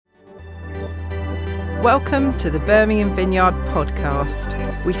Welcome to the Birmingham Vineyard podcast.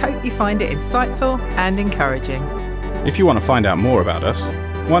 We hope you find it insightful and encouraging. If you want to find out more about us,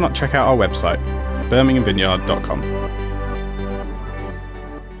 why not check out our website, birminghamvineyard.com.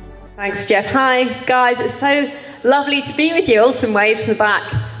 Thanks, Jeff. Hi, guys. It's so lovely to be with you. All some waves in the back.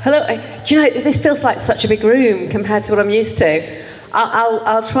 Hello. Do you know, this feels like such a big room compared to what I'm used to.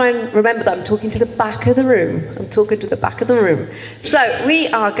 I'll try and remember that I'm talking to the back of the room. So we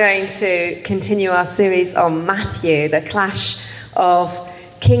are going to continue our series on Matthew, the clash of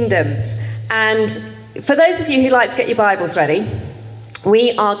kingdoms. And for those of you who like to get your Bibles ready,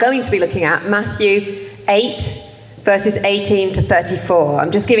 we are going to be looking at Matthew 8, verses 18 to 34.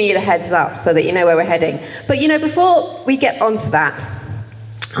 I'm just giving you the heads up so that you know where we're heading. But you know, before we get onto that,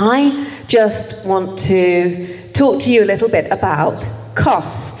 I just want to talk to you a little bit about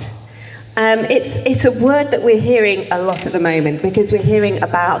cost. It's a word that we're hearing a lot at the moment because we're hearing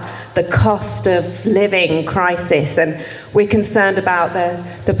about the cost of living crisis, and we're concerned about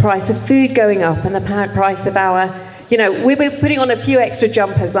the price of food going up and the price of our, you know, we're putting on a few extra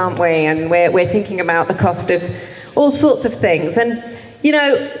jumpers, aren't we? And we're thinking about the cost of all sorts of things. And, you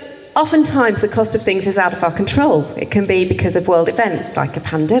know, oftentimes the cost of things is out of our control. It can be because of world events like a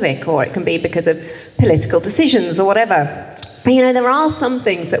pandemic, or it can be because of political decisions or whatever. But, you know, there are some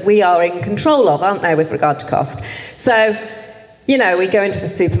things that we are in control of, aren't there, with regard to cost? So, you know, we go into the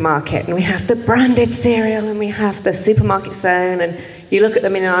supermarket and we have the branded cereal and we have the supermarket zone, and you look at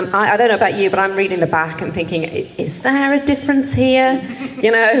them and I don't know about you, but I'm reading the back and thinking, is there a difference here? You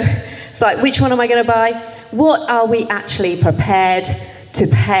know, it's like, which one am I going to buy? What are we actually prepared to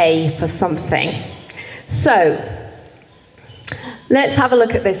pay for something? So, let's have a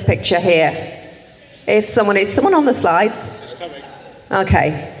look at this picture here. If someone on the slides? It's coming.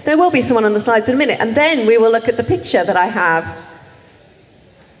 Okay, there will be someone on the slides in a minute, and then we will look at the picture that I have.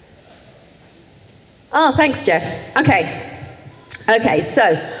 Oh, thanks, Jeff. Okay,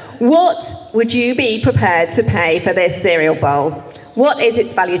 so what would you be prepared to pay for this cereal bowl? What is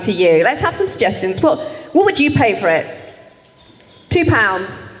its value to you? Let's have some suggestions. What would you pay for it? £2,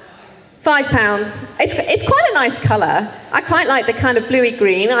 £5. It's quite a nice colour. I quite like the kind of bluey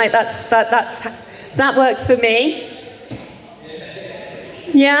green. That works for me.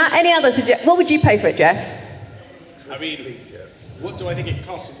 Yeah. Any other suggestions? What would you pay for it, Jeff? I mean, what do I think it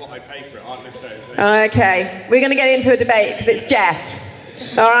costs and what I pay for it aren't necessarily. Okay, we're going to get into a debate because it's Jeff.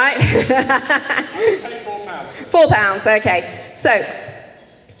 All right. I would pay £4. £4. Okay. So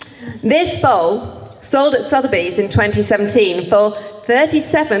this bowl sold at Sotheby's in 2017 for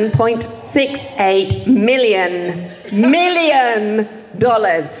 $37.68 million.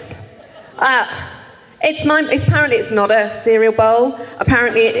 Apparently it's not a cereal bowl.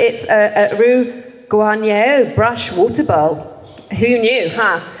 Apparently it's a Rue Guarnier brush water bowl. Who knew,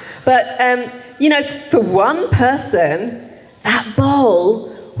 huh? But, you know, for one person, that bowl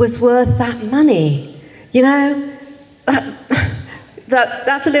was worth that money. You know,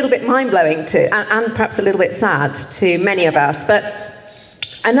 that's a little bit mind-blowing and perhaps a little bit sad to many of us. But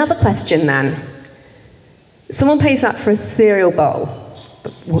another question then. Someone pays that for a cereal bowl.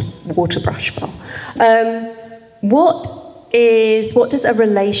 Water brush bowl. What does a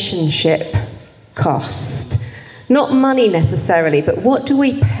relationship cost? Not money necessarily, but what do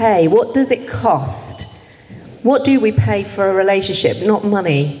we pay? What does it cost? What do we pay for a relationship? Not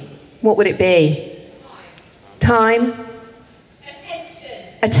money. What would it be? Time?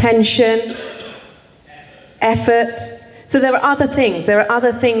 Attention? Effort? So there are other things. There are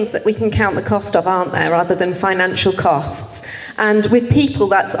other things that we can count the cost of, aren't there, other than financial costs. And with people,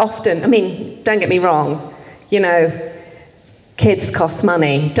 that's often, I mean, don't get me wrong, you know, kids cost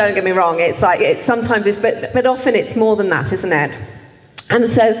money. Don't get me wrong. But often it's more than that, isn't it? And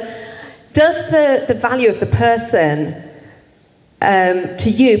so, does the value of the person, to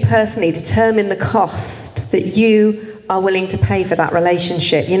you personally, determine the cost that you are willing to pay for that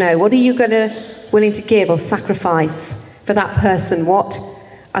relationship? You know, what are you willing to give or sacrifice for that person? What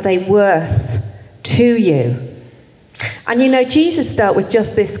are they worth to you? And you know, Jesus dealt with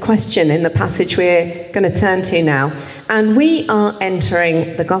just this question in the passage we're going to turn to now. And we are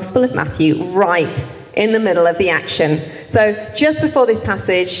entering the Gospel of Matthew right in the middle of the action. So just before this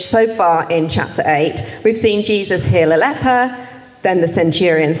passage, so far in chapter 8, we've seen Jesus heal a leper, then the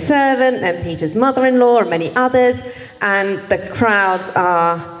centurion's servant, then Peter's mother-in-law, and many others. And the crowds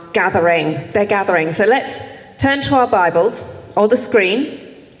are gathering. They're gathering. So let's turn to our Bibles or the screen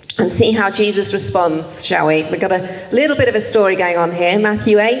and see how Jesus responds, shall we? We've got a little bit of a story going on here.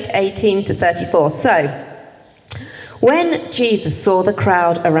 Matthew 8, 18 to 34. So, when Jesus saw the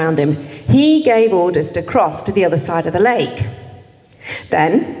crowd around him, he gave orders to cross to the other side of the lake.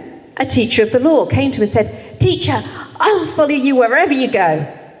 Then a teacher of the law, came to him and said, "Teacher, I'll follow you wherever you go."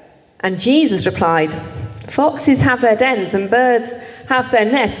 And Jesus replied, "Foxes have their dens and birds have their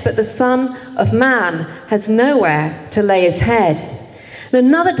nests, but the Son of Man has nowhere to lay his head." And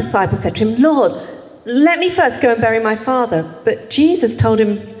another disciple said to him, "Lord, let me first go and bury my father." But Jesus told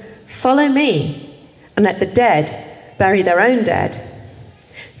him, "Follow me and let the dead bury their own dead."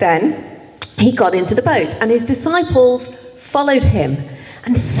 Then he got into the boat and his disciples followed him.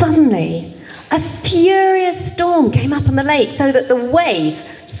 And suddenly a furious storm came up on the lake so that the waves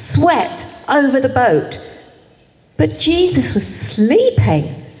swept over the boat. But Jesus was sleeping.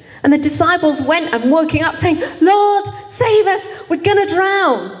 And the disciples went and woke him up saying, "Lord, save us, we're going to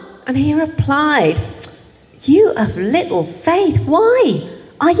drown." And he replied, "You of little faith, why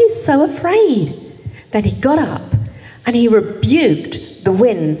are you so afraid?" Then he got up and he rebuked the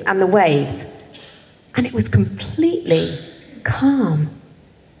winds and the waves, and it was completely calm.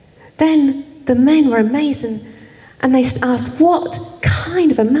 Then the men were amazed and they asked, "What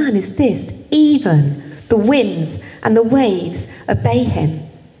kind of a man is this? Even the winds and the waves obey him."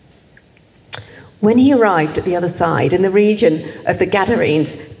 When he arrived at the other side, in the region of the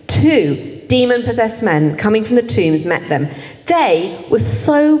Gadarenes, 2 demon-possessed men coming from the tombs met them. They were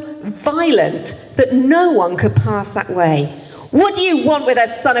so violent that no one could pass that way. "What do you want with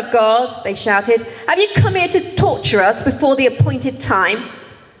us, Son of God?" they shouted. "Have you come here to torture us before the appointed time?"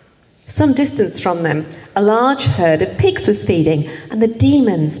 Some distance from them, a large herd of pigs was feeding, and the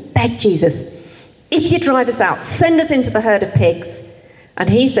demons begged Jesus, "If you drive us out, send us into the herd of pigs." And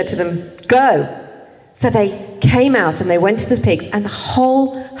he said to them, "Go." So they came out and they went to the pigs, and the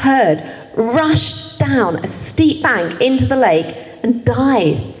whole herd rushed down a steep bank into the lake and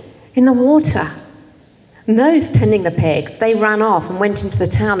died in the water. And those tending the pigs, they ran off and went into the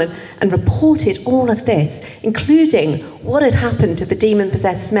town and reported all of this, including what had happened to the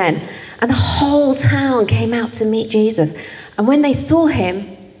demon-possessed men. And the whole town came out to meet Jesus. And when they saw him,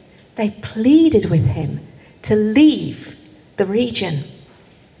 they pleaded with him to leave the region.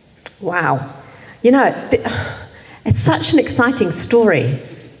 Wow. You know, it's such an exciting story.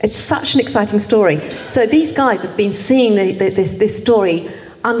 It's such an exciting story. So these guys have been seeing this story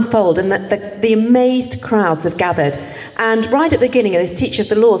unfold, and the amazed crowds have gathered. And right at the beginning of this teacher of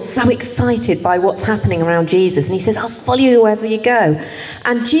the law is so excited by what's happening around Jesus, and he says, "I'll follow you wherever you go."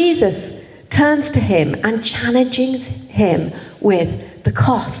 And Jesus turns to him and challenges him with the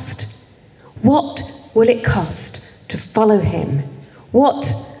cost. What will it cost to follow him?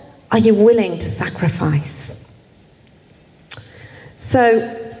 What are you willing to sacrifice?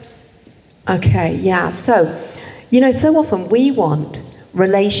 So so often we want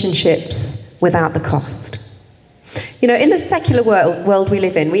relationships without the cost. You know, in the secular world we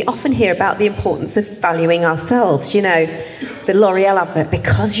live in, we often hear about the importance of valuing ourselves. You know, the L'Oreal advert,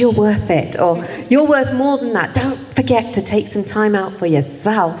 "Because you're worth it," or "You're worth more than that. Don't forget to take some time out for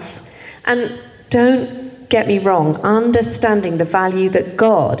yourself." And don't get me wrong, understanding the value that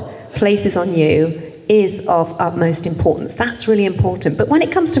God places on you is of utmost importance. That's really important. But when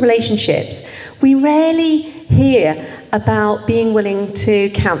it comes to relationships, we rarely hear about being willing to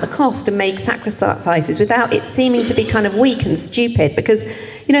count the cost and make sacrifices without it seeming to be kind of weak and stupid. Because,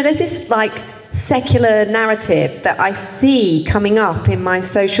 you know, there's this like secular narrative that I see coming up in my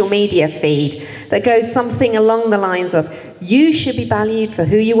social media feed that goes something along the lines of, "You should be valued for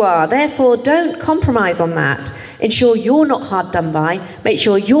who you are, therefore don't compromise on that. Ensure you're not hard done by, make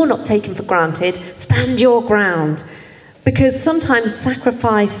sure you're not taken for granted, stand your ground." Because sometimes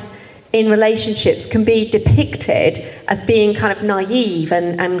sacrifice in relationships can be depicted as being kind of naive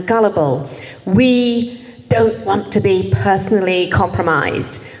and gullible. We don't want to be personally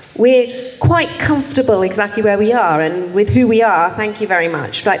compromised. We're quite comfortable exactly where we are and with who we are, thank you very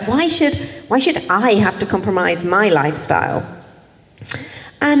much. Like, why should I have to compromise my lifestyle?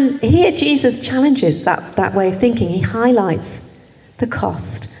 And here Jesus challenges that way of thinking. He highlights the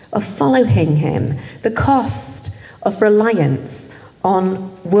cost of following him, the cost of reliance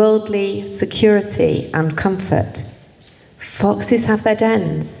on worldly security and comfort. Foxes have their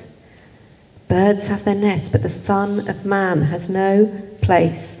dens, birds have their nests, but the Son of Man has no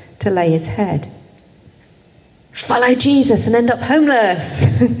place to lay his head. Follow Jesus and end up homeless.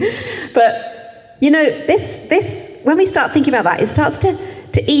 But, you know, this when we start thinking about that, it starts to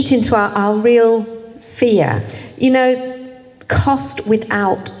eat into our real fear. You know, cost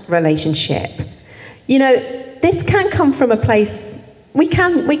without relationship. You know, this can come from a place,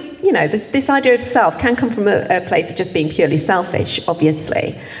 this idea of self can come from a place of just being purely selfish,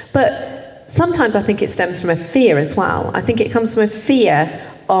 obviously. But sometimes I think it stems from a fear as well. I think it comes from a fear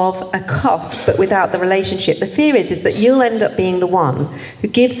of a cost, but without the relationship. The fear is that you'll end up being the one who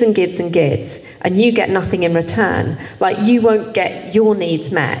gives and gives and gives, and you get nothing in return. Like, you won't get your needs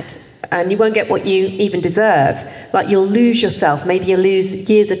met, and you won't get what you even deserve. Like, you'll lose yourself. Maybe you'll lose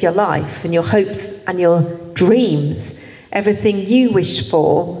years of your life and your hopes and your dreams, everything you wished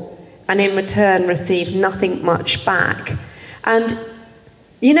for, and in return receive nothing much back. And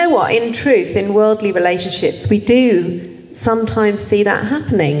you know what? In truth, in worldly relationships, we do sometimes see that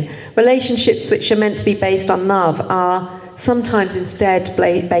happening. Relationships which are meant to be based on love are sometimes instead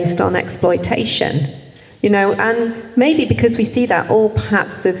based on exploitation. And maybe because we see that, or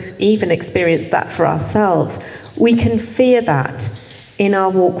perhaps have even experienced that for ourselves, we can fear that in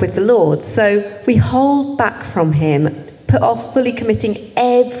our walk with the Lord. So we hold back from him, put off fully committing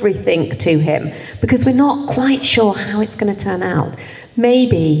everything to him, because we're not quite sure how it's going to turn out.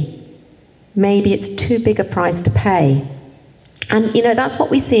 Maybe it's too big a price to pay. And, that's what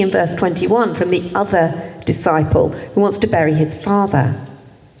we see in verse 21 from the other disciple who wants to bury his father.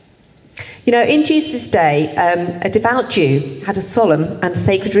 In Jesus' day, a devout Jew had a solemn and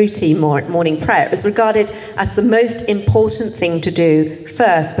sacred routine morning prayer. It was regarded as the most important thing to do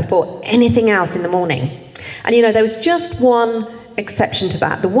first before anything else in the morning. And, there was just one exception to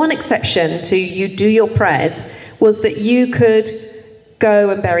that. The one exception to you do your prayers was that you could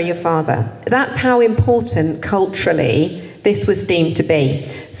go and bury your father. That's how important culturally this was deemed to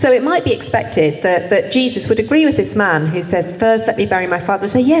be. So it might be expected that Jesus would agree with this man who says, first let me bury my father,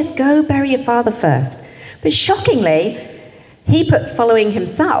 and say, yes, go bury your father first. But shockingly, he put following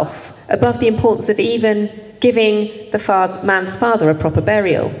himself above the importance of even giving the man's father a proper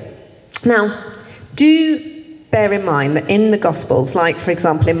burial. Now, do bear in mind that in the Gospels, like for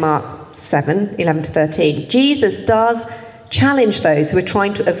example in Mark 7, 11 to 13, Jesus does challenge those who are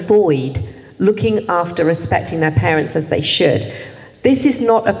trying to avoid looking after, respecting their parents as they should. This is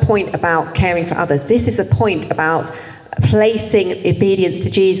not a point about caring for others. This is a point about placing obedience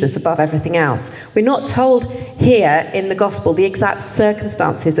to Jesus above everything else. We're not told here in the Gospel the exact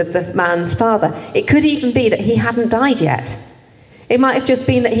circumstances of the man's father. It could even be that he hadn't died yet. It might have just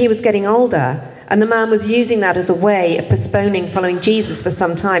been that he was getting older, and the man was using that as a way of postponing following Jesus for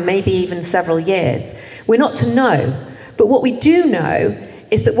some time, maybe even several years. We're not to know. But what we do know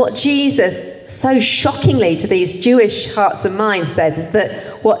is that what Jesus so shockingly to these Jewish hearts and minds says is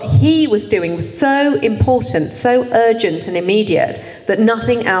that what he was doing was so important, so urgent and immediate that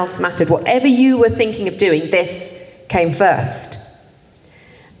nothing else mattered. Whatever you were thinking of doing, this came first.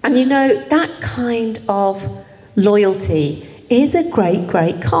 And that kind of loyalty is a great,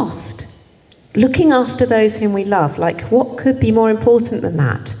 great cost. Looking after those whom we love, like what could be more important than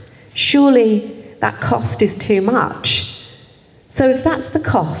that? Surely that cost is too much. So if that's the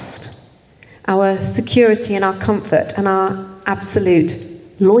cost, our security and our comfort and our absolute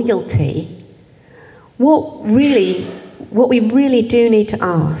loyalty, what we really do need to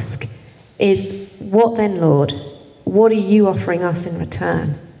ask is, what then, Lord? What are you offering us in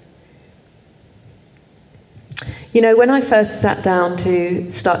return? When I first sat down to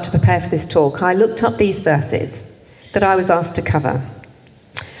start to prepare for this talk, I looked up these verses that I was asked to cover.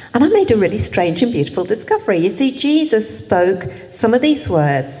 And I made a really strange and beautiful discovery. You see, Jesus spoke some of these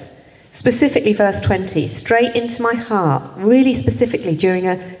words, specifically verse 20, straight into my heart, really specifically during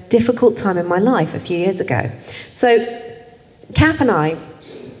a difficult time in my life a few years ago. So Cap and I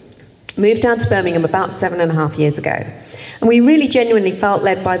moved down to Birmingham about 7.5 years ago. And we really genuinely felt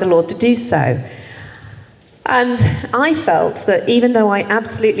led by the Lord to do so. And I felt that even though I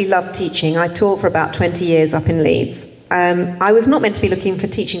absolutely loved teaching, I taught for about 20 years up in Leeds, I was not meant to be looking for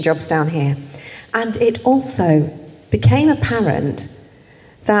teaching jobs down here. And it also became apparent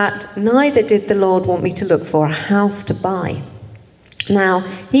that neither did the Lord want me to look for a house to buy. Now,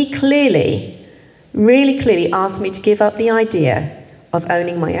 he really clearly asked me to give up the idea of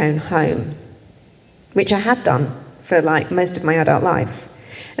owning my own home, which I had done for most of my adult life.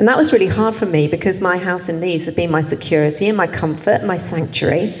 And that was really hard for me because my house in Leeds had been my security and my comfort and my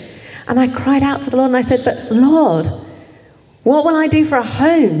sanctuary. And I cried out to the Lord and I said, but Lord, what will I do for a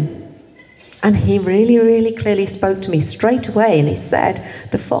home? And he really clearly spoke to me straight away, and he said,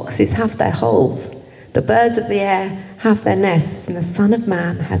 the foxes have their holes, the birds of the air have their nests, and the Son of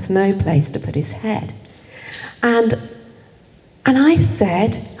Man has no place to put his head. And I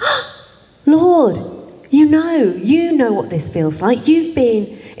said, oh, Lord, you know what this feels like. You've been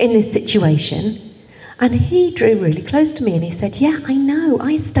in this situation. And he drew really close to me and he said, yeah, I know,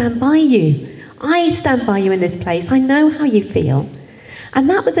 I stand by you. I stand by you in this place. I know how you feel. And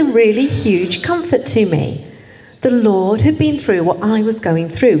that was a really huge comfort to me. The Lord had been through what I was going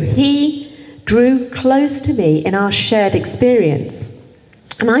through. He drew close to me in our shared experience.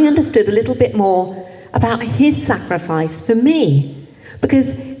 And I understood a little bit more about his sacrifice for me, because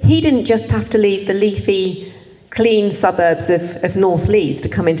he didn't just have to leave the leafy, clean suburbs of North Leeds to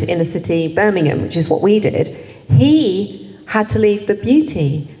come into inner city Birmingham, which is what we did. He had to leave the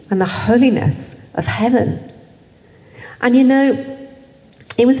beauty and the holiness of heaven. And you know,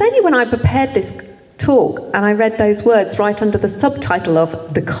 it was only when I prepared this talk and I read those words right under the subtitle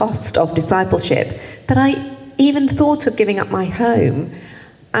of The Cost of Discipleship that I even thought of giving up my home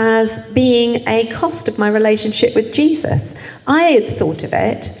as being a cost of my relationship with Jesus. I had thought of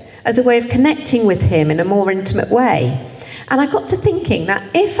it as a way of connecting with him in a more intimate way. And I got to thinking that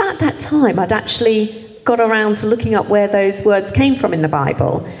if at that time I'd actually got around to looking up where those words came from in the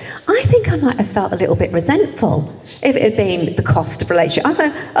Bible, I think I might have felt a little bit resentful if it had been the cost of relationship. I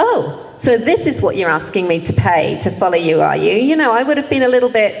thought, oh, so this is what you're asking me to pay to follow you, are you? You know, I would have been a little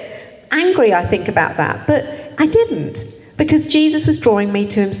bit angry, I think, about that. But I didn't, because Jesus was drawing me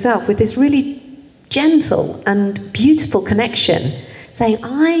to himself with this really gentle and beautiful connection, saying,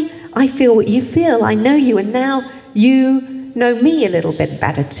 I feel what you feel, I know you, and now you know me a little bit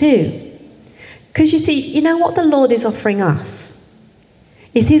better too. Because you see, you know what the Lord is offering us?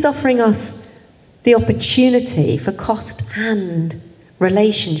 Is he's offering us the opportunity for cost and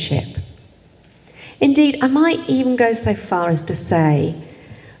relationship. Indeed, I might even go so far as to say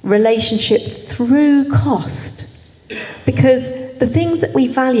relationship through cost, because the things that we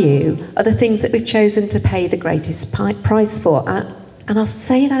value are the things that we've chosen to pay the greatest price for. And I'll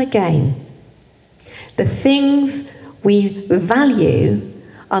say that again. The things we value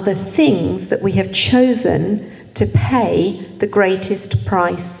are the things that we have chosen to pay the greatest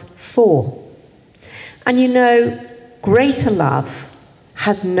price for. And you know, greater love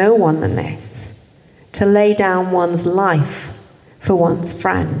has no one than this, to lay down one's life for one's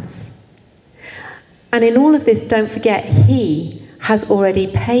friends. And in all of this, don't forget, he has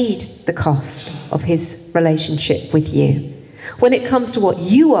already paid the cost of his relationship with you. When it comes to what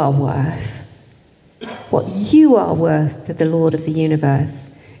you are worth to the Lord of the universe,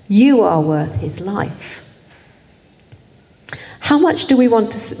 you are worth his life. How much do we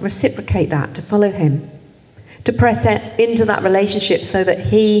want to reciprocate that, to follow him, to press into that relationship so that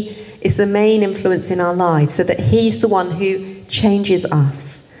he is the main influence in our lives, so that he's the one who changes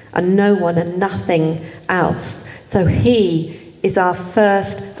us and no one and nothing else? So he is our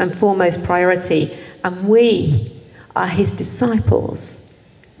first and foremost priority, and we are his disciples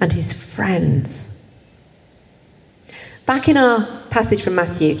and his friends. Back in our passage from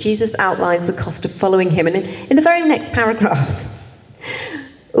Matthew, Jesus outlines the cost of following him, and in the very next paragraph,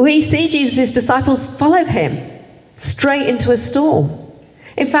 we see Jesus' disciples follow him straight into a storm.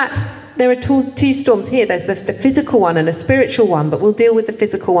 In fact, there are two storms here. There's the physical one and a spiritual one, but we'll deal with the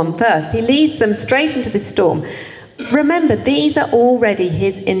physical one first. He leads them straight into this storm. Remember, these are already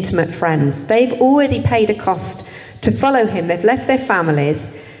his intimate friends. They've already paid a cost to follow him. They've left their families.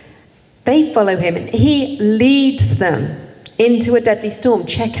 They follow him, and he leads them into a deadly storm.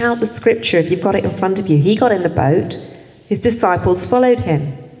 Check out the scripture if you've got it in front of you. He got in the boat. His disciples followed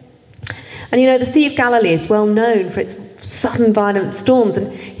him. And you know, the Sea of Galilee is well known for its sudden violent storms.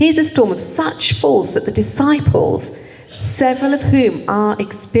 And here's a storm of such force that the disciples, several of whom are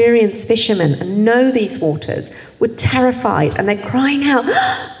experienced fishermen and know these waters, were terrified, and they're crying out,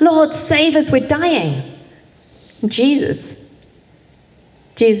 "Lord, save us, we're dying." And Jesus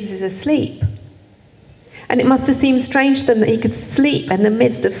is asleep. And it must have seemed strange to them that he could sleep in the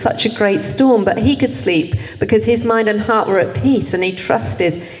midst of such a great storm, but he could sleep because his mind and heart were at peace, and he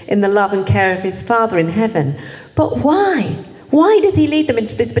trusted in the love and care of his Father in heaven. But why? Why does he lead them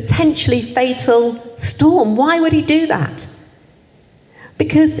into this potentially fatal storm? Why would he do that?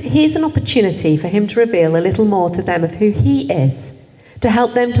 Because here's an opportunity for him to reveal a little more to them of who he is, to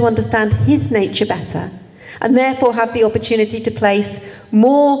help them to understand his nature better, and therefore have the opportunity to place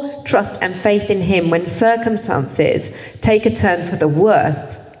more trust and faith in him when circumstances take a turn for the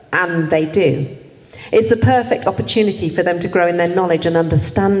worse, and they do. It's the perfect opportunity for them to grow in their knowledge and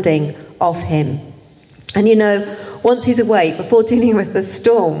understanding of him. And you know, once he's awake, before dealing with the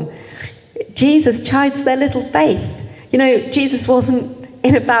storm, Jesus chides their little faith. You know, Jesus wasn't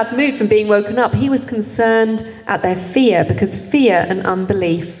in a bad mood from being woken up. He was concerned at their fear, because fear and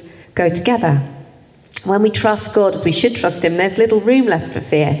unbelief go together. When we trust God as we should trust him, there's little room left for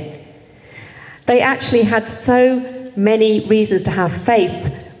fear. They actually had so many reasons to have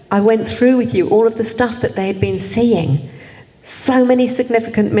faith. I went through with you all of the stuff that they had been seeing. So many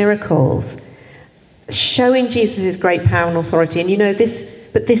significant miracles showing Jesus' great power and authority. And you know,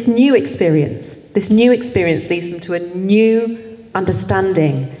 this new experience leads them to a new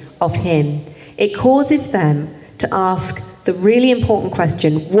understanding of him. It causes them to ask the really important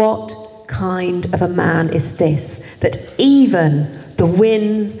question, what kind of a man is this, that even the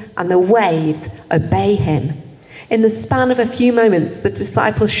winds and the waves obey him? In the span of a few moments, the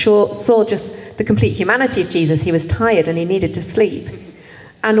disciples saw just the complete humanity of Jesus. He was tired and he needed to sleep.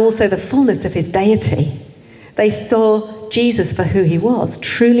 And also the fullness of his deity. They saw Jesus for who he was,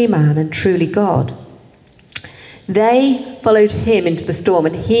 truly man and truly God. They followed him into the storm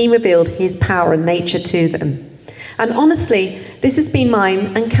and he revealed his power and nature to them. And honestly, this has been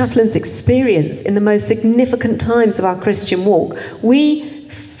mine and Kaplan's experience in the most significant times of our Christian walk. We,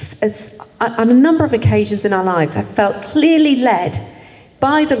 on a number of occasions in our lives, have felt clearly led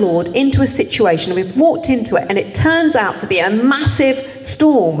by the Lord into a situation. We've walked into it and it turns out to be a massive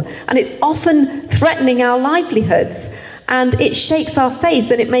storm, and it's often threatening our livelihoods, and it shakes our faith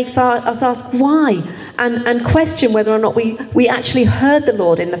and it makes us ask why, and question whether or not we actually heard the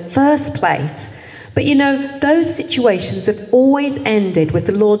Lord in the first place. But you know, those situations have always ended with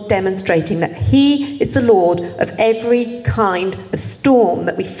the Lord demonstrating that he is the Lord of every kind of storm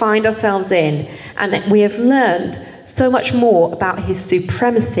that we find ourselves in, and that we have learned so much more about his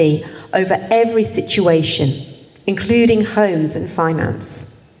supremacy over every situation, including homes and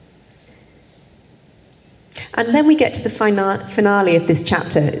finance. And then we get to the finale of this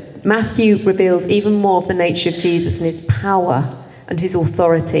chapter. Matthew reveals even more of the nature of Jesus and his power and his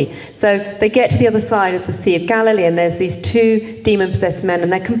authority. So they get to the other side of the Sea of Galilee, and there's these two demon-possessed men,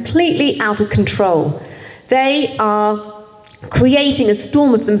 and they're completely out of control. They are creating a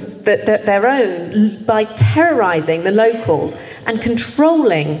storm of their own by terrorizing the locals and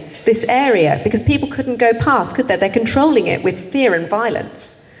controlling this area, because people couldn't go past, could they? They're controlling it with fear and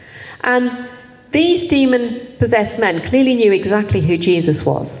violence. And these demon-possessed men clearly knew exactly who Jesus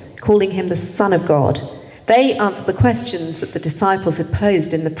was, calling him the Son of God. They answered the questions that the disciples had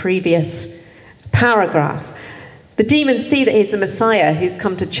posed in the previous paragraph. The demons see that he's the Messiah who's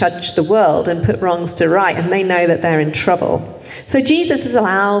come to judge the world and put wrongs to right, and they know that they're in trouble. So Jesus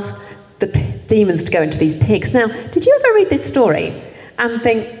allows the demons to go into these pigs. Now, did you ever read this story and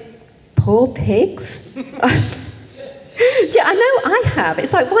think, poor pigs? Yeah, I know I have.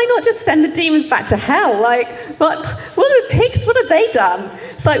 It's like, why not just send the demons back to hell? Like, what are the pigs? What have they done?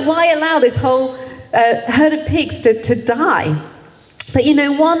 It's like, why allow this whole herd of pigs to die? But you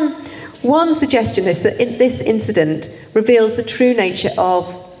know, one suggestion is that this incident reveals the true nature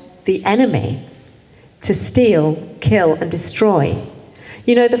of the enemy, to steal, kill, and destroy.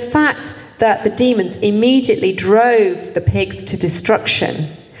 You know, the fact that the demons immediately drove the pigs to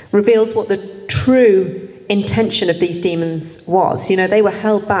destruction reveals what the true intention of these demons was. You know, they were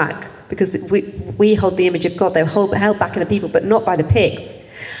held back because we hold the image of God. They were held back in the people, but not by the pigs.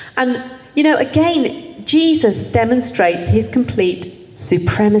 And, you know, again, Jesus demonstrates his complete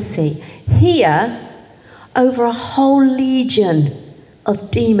supremacy here over a whole legion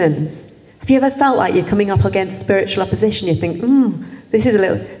of demons. Have you ever felt like you're coming up against spiritual opposition? You think, this is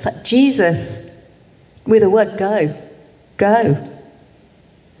it's like Jesus, with a word, go.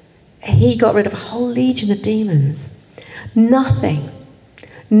 He got rid of a whole legion of demons. Nothing,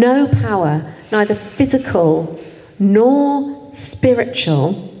 no power, neither physical nor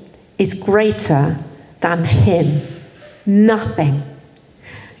spiritual, is greater than him. Nothing.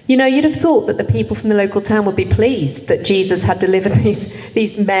 You know, you'd have thought that the people from the local town would be pleased that Jesus had delivered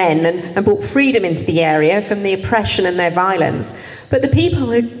these men and brought freedom into the area from the oppression and their violence. But the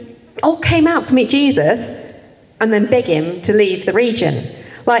people who all came out to meet Jesus and then beg him to leave the region.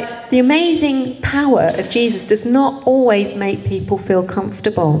 Like, the amazing power of Jesus does not always make people feel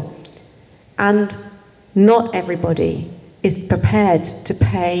comfortable. And not everybody is prepared to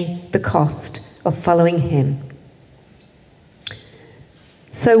pay the cost of following him.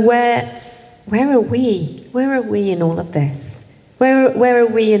 So where are we? Where are we in all of this? Where are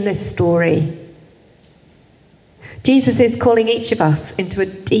we in this story? Jesus is calling each of us into a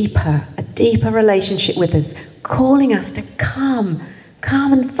deeper relationship with us, calling us to come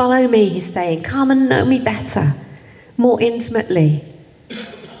and follow me, he's saying. Come and know me better, more intimately.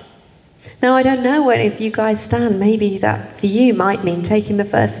 Now, I don't know where if you guys stand. Maybe that for you might mean taking the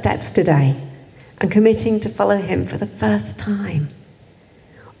first steps today and committing to follow him for the first time.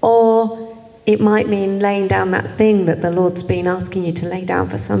 Or it might mean laying down that thing that the Lord's been asking you to lay down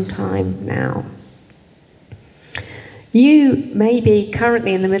for some time now. You may be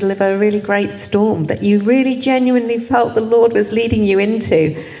currently in the middle of a really great storm that you really genuinely felt the Lord was leading you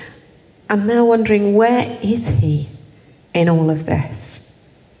into, and now wondering, where is he in all of this?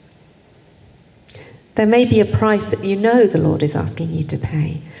 There may be a price that you know the Lord is asking you to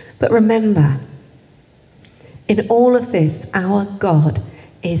pay, but remember, in all of this, our God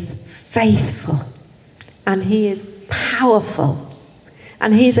is faithful, and he is powerful. powerful.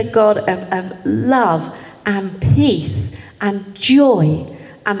 And he's a God of love and peace and joy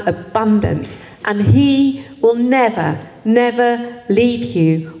and abundance. And he will never, never leave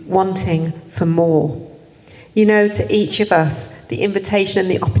you wanting for more. You know, to each of us, the invitation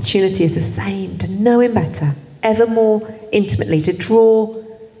and the opportunity is the same, to know him better, ever more intimately, to draw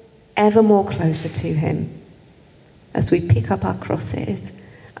ever more closer to him as we pick up our crosses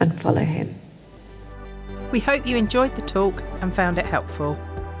and follow him. We hope you enjoyed the talk and found it helpful.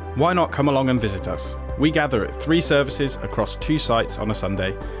 Why not come along and visit us? We gather at 3 services across 2 sites on a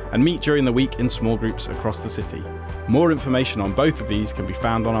Sunday and meet during the week in small groups across the city. More information on both of these can be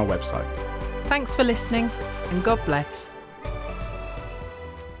found on our website. Thanks for listening, and God bless.